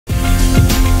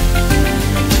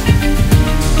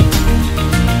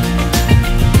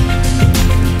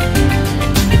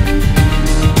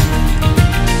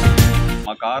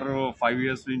5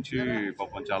 years నుంచి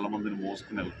పాపం చాలా మందిని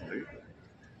మోసుకుని వెళ్తుంది.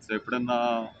 సో ఎప్పుడన్నా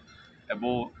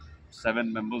అబోవ్ 7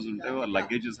 members ఉంటే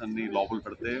లగేజెస్ అన్ని లోపల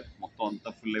పెడితే మొత్తం అంతా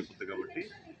ఫుల్ అయిపోతుంది కాబట్టి,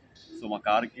 సో మా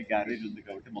కార్కి గ్యారేజ్ ఉంది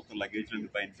కాబట్టి మొత్తం లగేజ్ అన్ని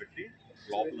పైన పెట్టి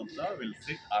లోపలంతా విల్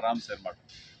సిట్ ఆరామ్సే అనమాట.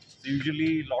 So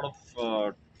usually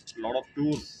lot of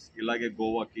tours ఇలాగే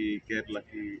గోవాకి,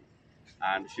 కేరళకి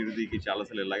అండ్ షిరిడీకి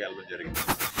చాలాసార్లు ఇలాగే వెళ్ళడం జరిగింది.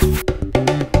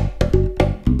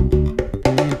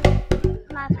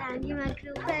 మా ఫ్యామిలీ మా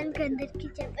గ్రూప్ అందరికీ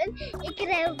చెప్పాను, ఇక్కడ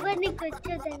ఎవరిని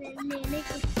కూర్చోదని నేనే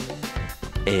కూర్చోను.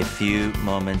 A few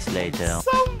moments later,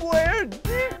 somewhere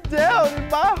deep down in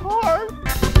my heart,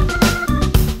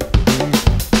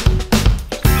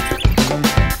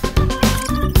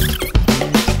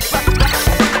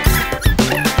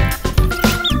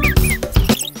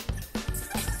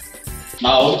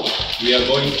 Now we are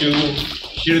going to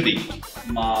Shiridi.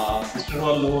 మా సిస్టర్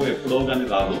వాళ్ళు ఎప్పుడో కానీ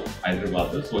రాదు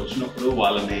హైదరాబాద్. సో వచ్చినప్పుడు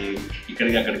వాళ్ళని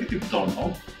ఇక్కడికి అక్కడికి తిప్పుతూ ఉంటాం.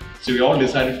 So we all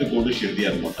decided to go to Shirdi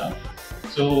అనమాట.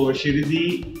 సో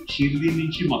షిరిడి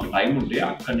నుంచి మాకు టైం ఉంటే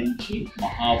అక్కడి నుంచి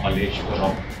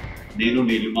మహాబలేశ్వరం నేను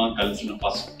నీలిమ కలిసిన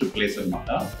ఫస్ట్ ప్లేస్ అనమాట.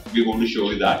 We going to show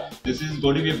you that this is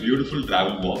going to be a beautiful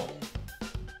travel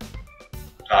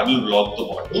vlog తో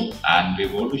పాటు, and we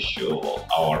going to show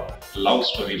hour love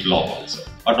story vlog also.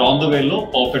 But on the way లో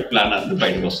perfect plan అనేది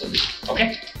బయటకు వస్తుంది. Okay,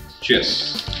 cheers.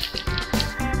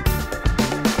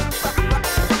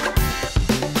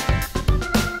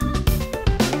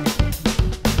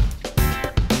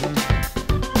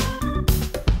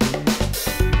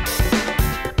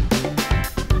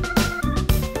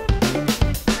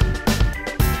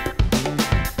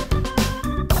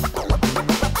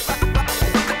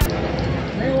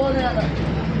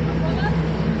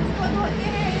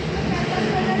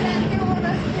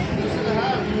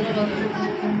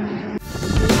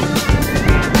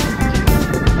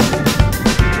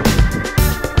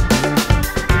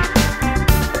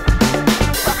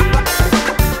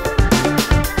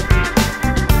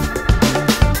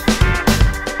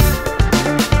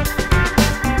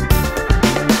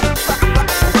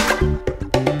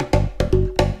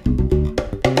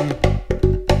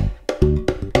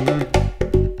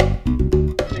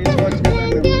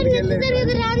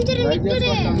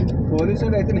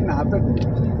 పోలీసుడు అయితే నేను ఆపేది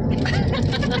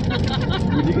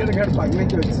పక్క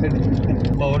నుంచి వచ్చాడు.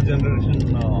 Power generation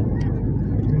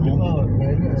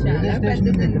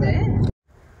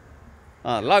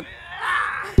lock.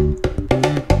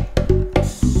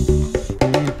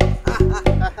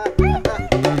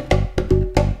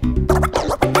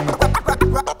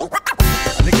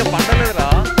 అదికే పండలేదురా.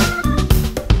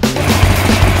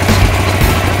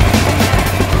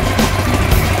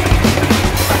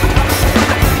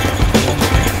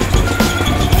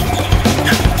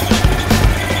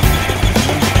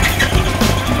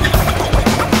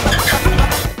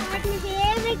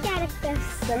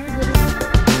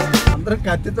 అందరూ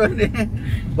కత్తితో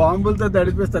బాంబులతో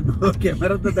తడిపిస్తాను,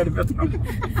 కెమెరాతో తడిపిస్తాను.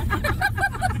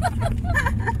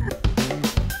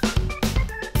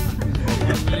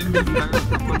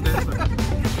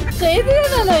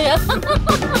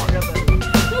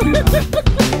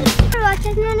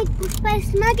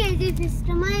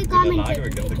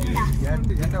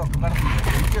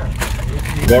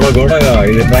 గోడగా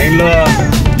ఇది ట్రైన్ లో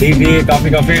టీ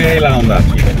కాఫీ ఇలా ఉందా?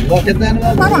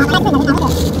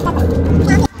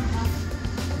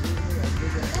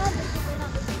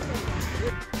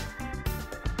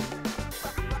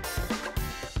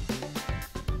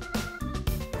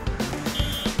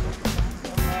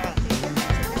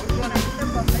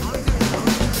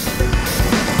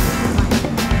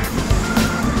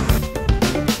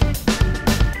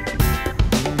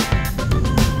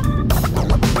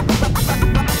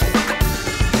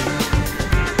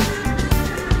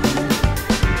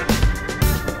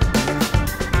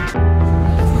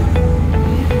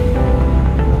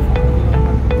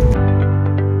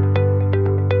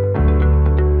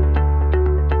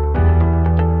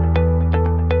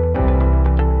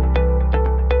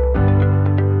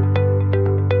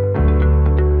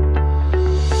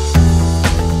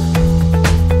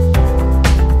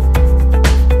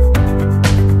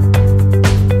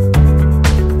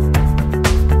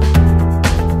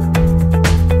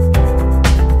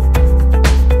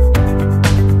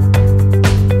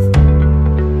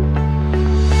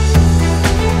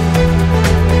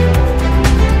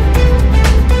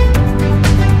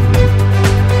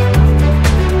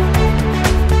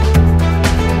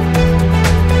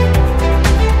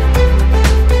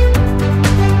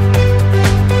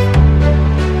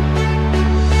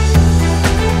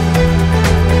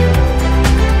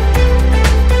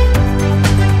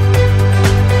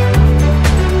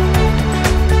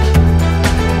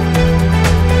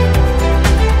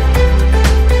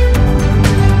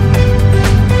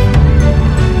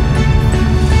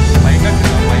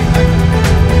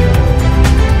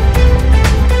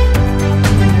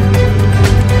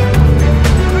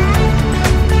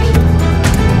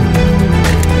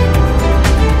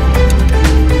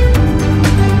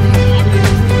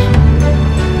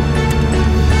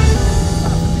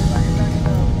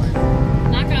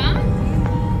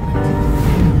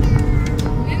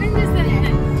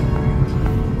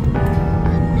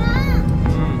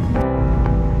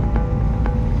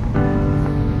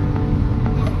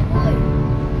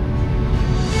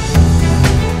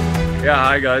 Yeah,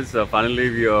 hi guys. Finally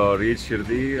we reached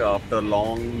Shiridi after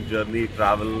long journey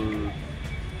travel.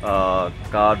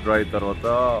 Car drive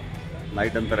tarvata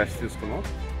night anta rest తీసుకున్నాం.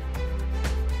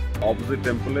 Opposite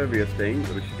temple we are staying,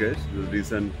 Rishikesh, this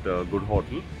decent good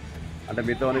hotel. అంటే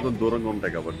మిగతా అన్ని కొంచెం దూరంగా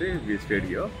ఉంటాయి కాబట్టి we stayed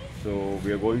here. So we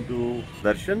are going to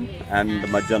Darshan and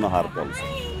Madhyana Harth also.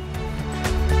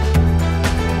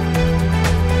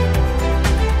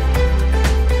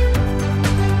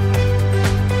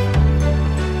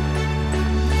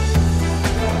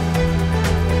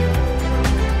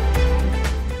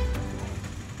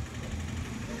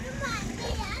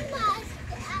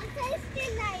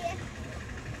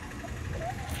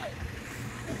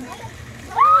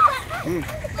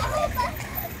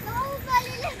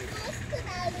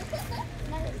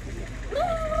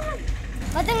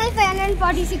 మొత్తం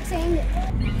 546 అయింది.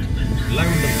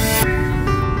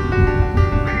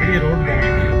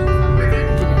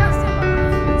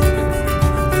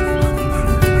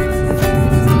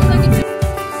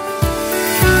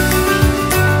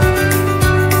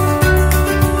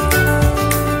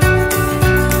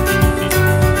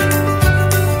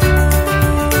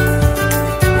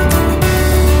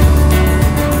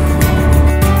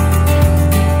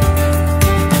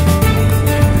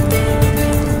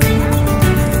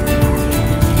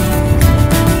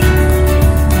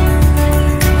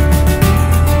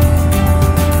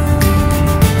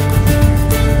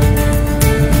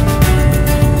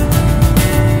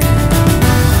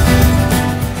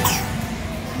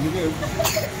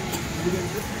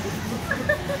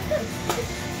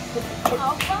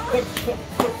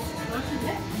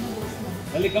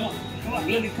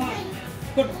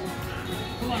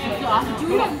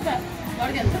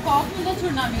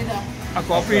 ఆ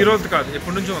కాఫీ ఈ రోజు కాదు,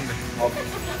 ఎప్పటి నుంచో ఉంది.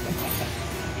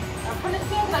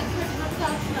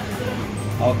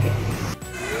 ఓకే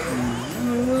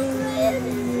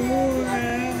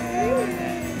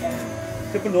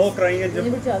చెప్పు. నో క్రైయింగ్ అని చెప్పు.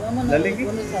 లలికి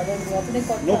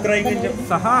నో క్రైయింగ్ అని చెప్పు.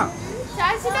 సహా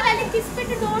డోంట్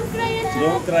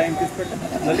క్రైయింగ్ కిస్ పెట్టు.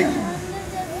 లలికి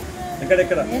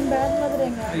ఎక్కడెక్కడ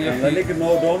లలికి no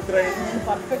don't crying.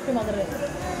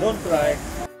 Don't cry.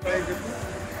 Cry చెప్పు.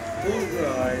 Don't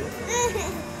cry.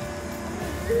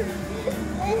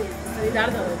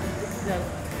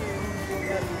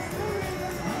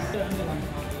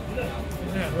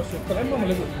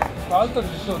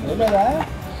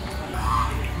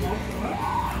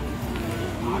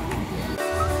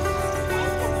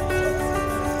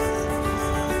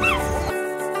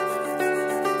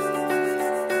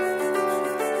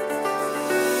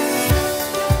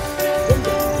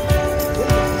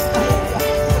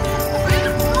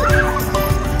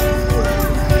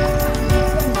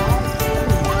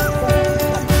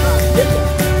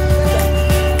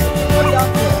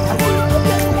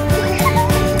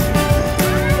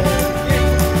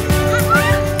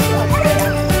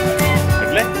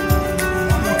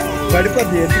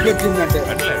 పడిపోద్ది ఎందుకు వచ్చిందంటే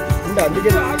అందుకే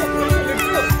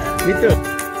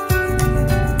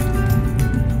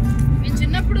మేము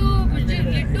చిన్నప్పుడు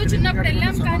లిట్టు చిన్నప్పుడు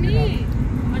వెళ్ళాం కానీ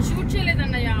మనం షూట్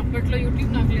చేయలేదన్నయ్య. అప్పట్లో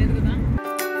యూట్యూబ్ నాకు లేదు కదా.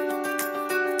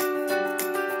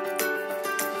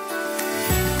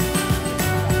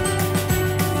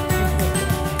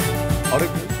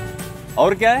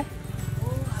 और क्या है?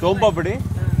 सोम पापड़ी.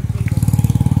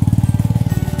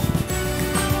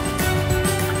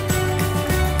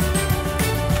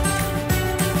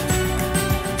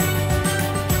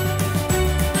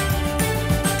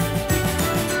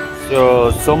 So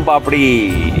सोम पापड़ी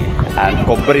and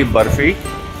కొబ్బరి బర్ఫీ.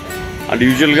 అండ్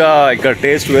యూజువల్గా ఇక్కడ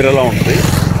టేస్ట్ వేరేలా ఉంటుంది.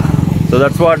 So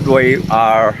that's what why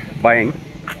are buying.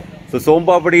 So soan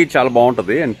papdi చాలా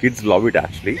బాగుంటుంది and kids love it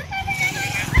actually.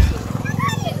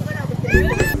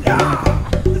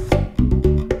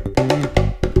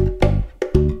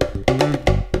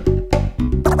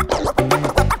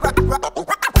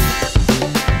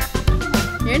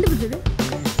 ఏంటి బుజ్జిది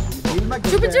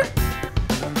చూపించు.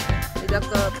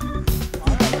 ఇదొక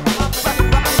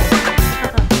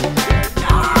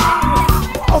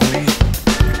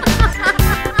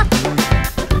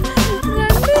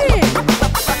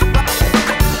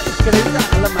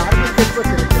అలా మార్కెట్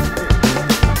వెళ్ళిపోతుంది.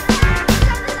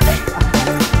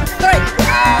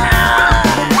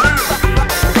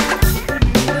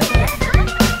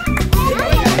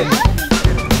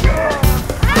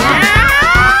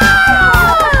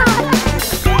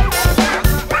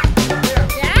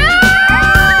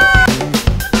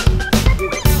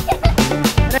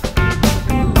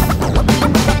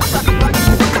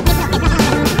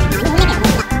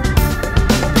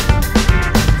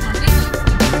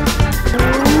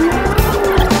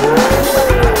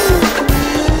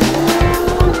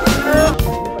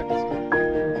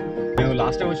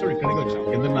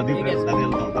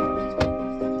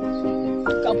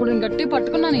 గట్టి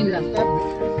పట్టుకున్నాను ఇంకా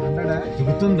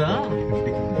దిగుతుందా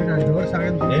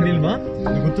నీలిమా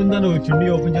దిగుతుందా నువ్వు చున్నీ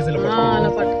ఓపెన్ చేసి అలా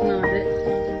పట్టుకున్నా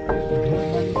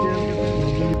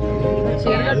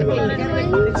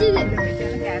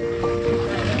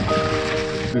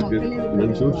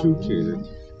నేను షూట్ చేయలేదు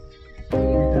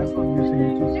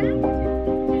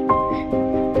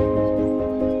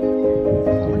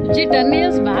జీ 10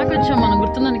 years బ్యాక్ వచ్చాం మనం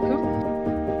గుర్తుందా నీకు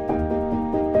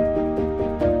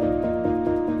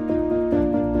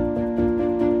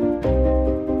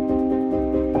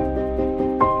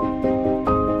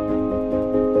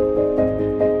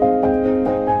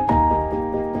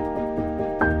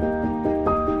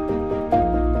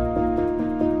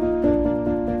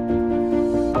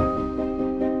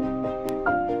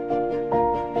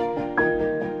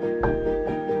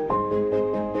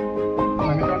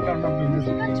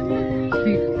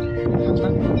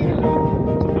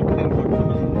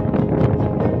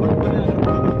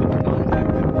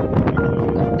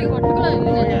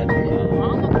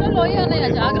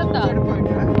జాగ్రత్త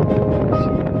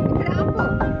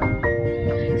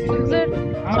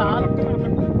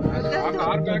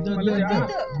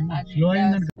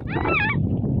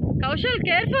కౌశల్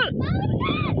కేర్ఫుల్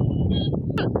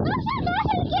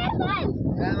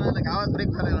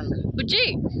బుజ్జి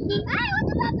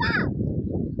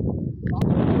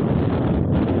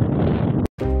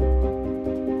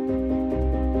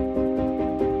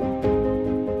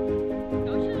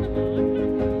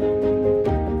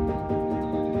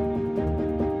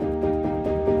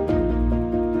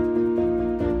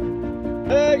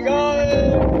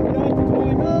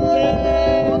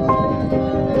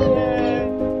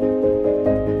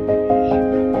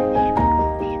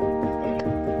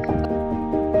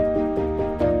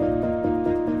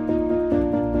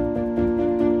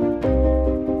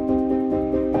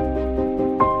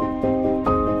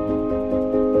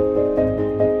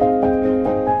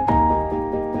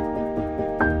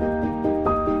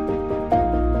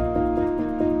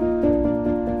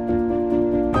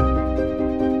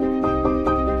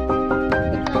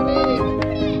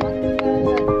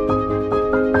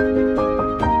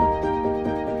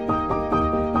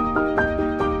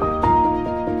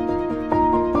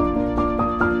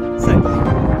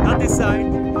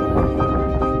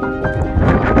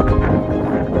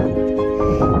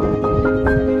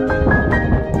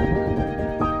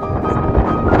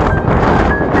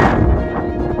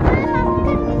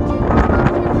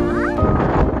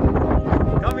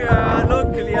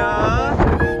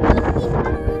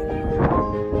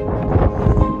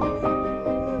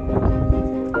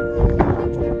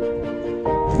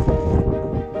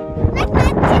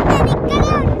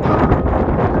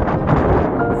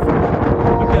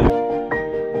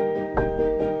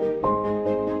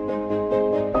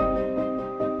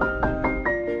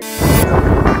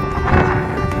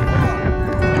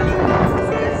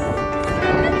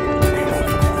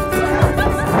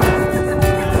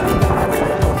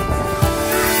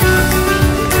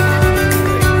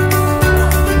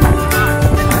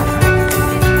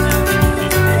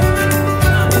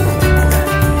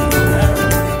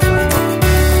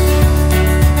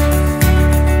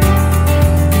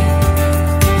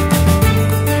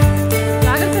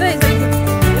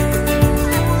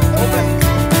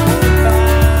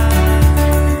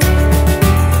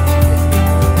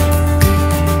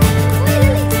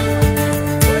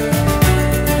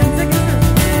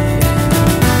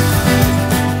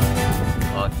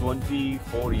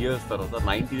తర్వాత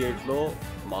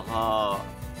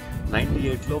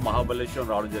 98లో మహాబలేశ్వరం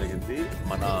రావడం జరిగింది.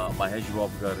 మన మహేష్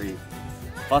బాబు గారి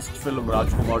ఫస్ట్ ఫిల్మ్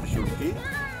రాజ్ కుమార్ షూట్కి.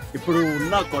 ఇప్పుడు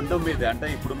ఉన్న కొండ మీద అంటే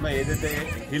ఇప్పుడున్న ఏదైతే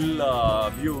హిల్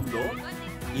వ్యూ ఉందో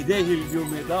ఇదే హిల్ వ్యూ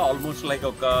మీద ఆల్మోస్ట్ లైక్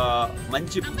ఒక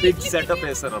మంచి బిగ్ సెటప్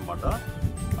వేశారనమాట.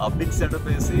 ఆ బిగ్ సెటప్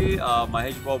వేసి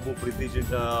మహేష్ బాబు ప్రీతి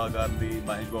జింటా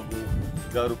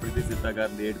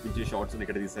గారిని ఏడిపించే షార్ట్స్ని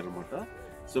ఇక్కడ తీశారనమాట.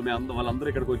 సో వాళ్ళందరూ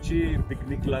ఇక్కడికి వచ్చి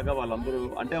పిక్నిక్ లాగా వాళ్ళందరూ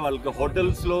అంటే వాళ్ళకి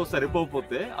హోటల్స్లో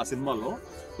సరిపోతే ఆ సినిమాలో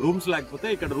రూమ్స్ లేకపోతే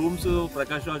ఇక్కడ రూమ్స్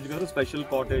ప్రకాష్ రాజ్ గారు స్పెషల్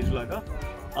కాటేజ్ లాగా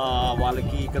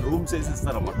వాళ్ళకి ఇక్కడ రూమ్స్ వేసి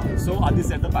ఇస్తారన్నమాట. సో అది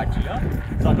సెటప్ యాక్చువల్గా.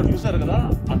 సో అక్కడ చూసారు కదా,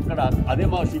 అక్కడ అదే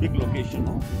మా షూటింగ్ లొకేషన్.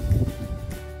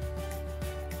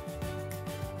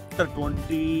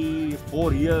 24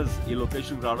 years ఈ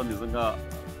లొకేషన్కి రావడం నిజంగా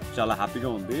చాలా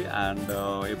హ్యాపీగా ఉంది. అండ్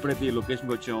ఎప్పుడైతే ఈ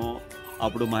లొకేషన్కి వచ్చామో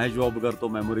అప్పుడు మహేష్ బాబు గారితో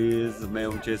మెమరీస్,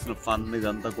 మేము చేసిన ఫన్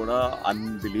ఇదంతా కూడా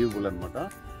అన్బిలీవబుల్ అనమాట.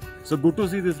 So good to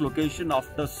see this location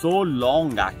after so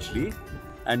long actually.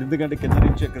 And ఎందుకంటే కింద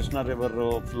నుంచే Krishna river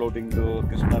floating,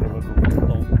 Krishna river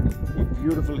మొత్తం ఈ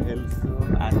beautiful hills.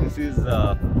 And this is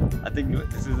I think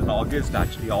this is in August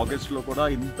actually. August lo kuda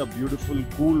inta beautiful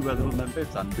cool weather undante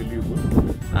it's unbelievable,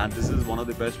 and this is one of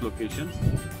the best locations.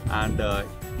 And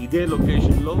ide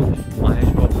location lo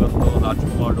Mahesh Babu garto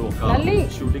Rajkumar oka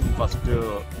shooting first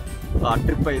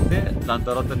trip aithe dan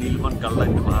tarvata Neelima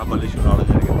kaushal Mahabaleshwar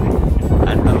raavadam jarigindi,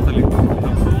 and tarvata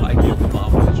littuppunnappudu I came to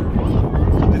Mahabaleshwar.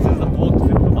 So this is the fourth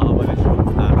trip to Mahabaleshwar,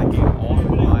 and I came all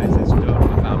with my sister,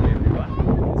 my family, everyone.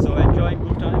 So enjoying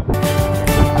good time.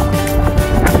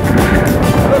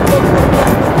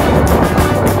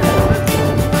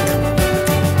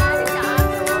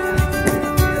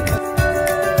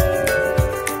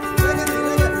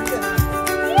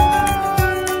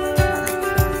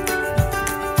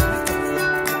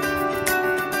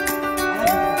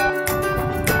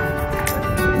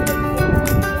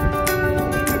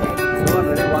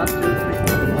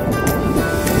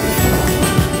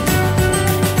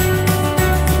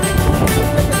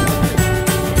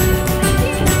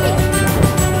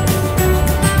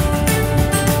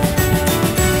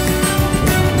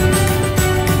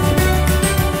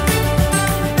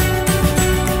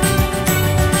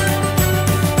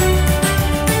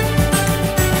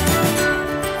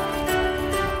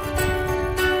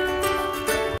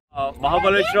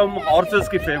 Mahabaleshwaram horses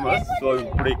ki famous. So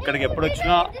ఇప్పుడు ఇక్కడికి ఎప్పుడు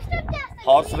వచ్చినా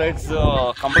horse rides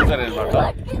compulsory అన్నమాట.